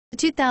The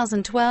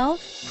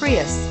 2012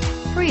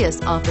 Prius. Prius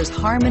offers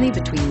harmony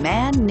between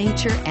man,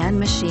 nature, and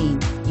machine.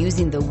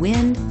 Using the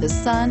wind, the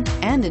sun,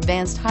 and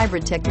advanced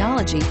hybrid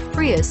technology,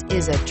 Prius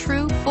is a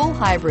true full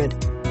hybrid.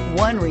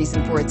 One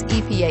reason for its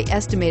EPA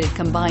estimated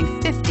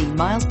combined 50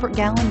 miles per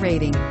gallon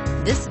rating.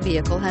 This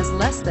vehicle has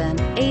less than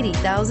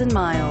 80,000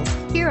 miles.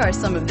 Here are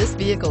some of this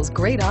vehicle's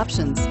great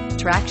options: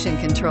 traction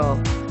control,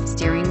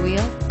 steering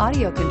wheel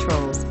audio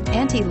controls,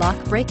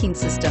 anti-lock braking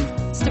system,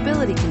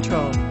 stability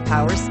control,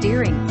 power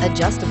steering,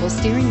 adjustable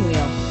steering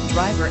wheel,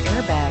 driver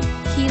airbag,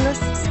 keyless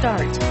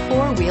start,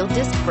 four-wheel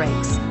disc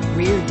brakes,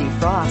 rear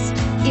defrost.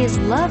 Is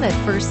love at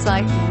first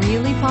sight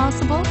really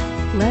possible?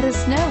 Let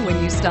us know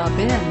when you stop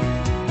in.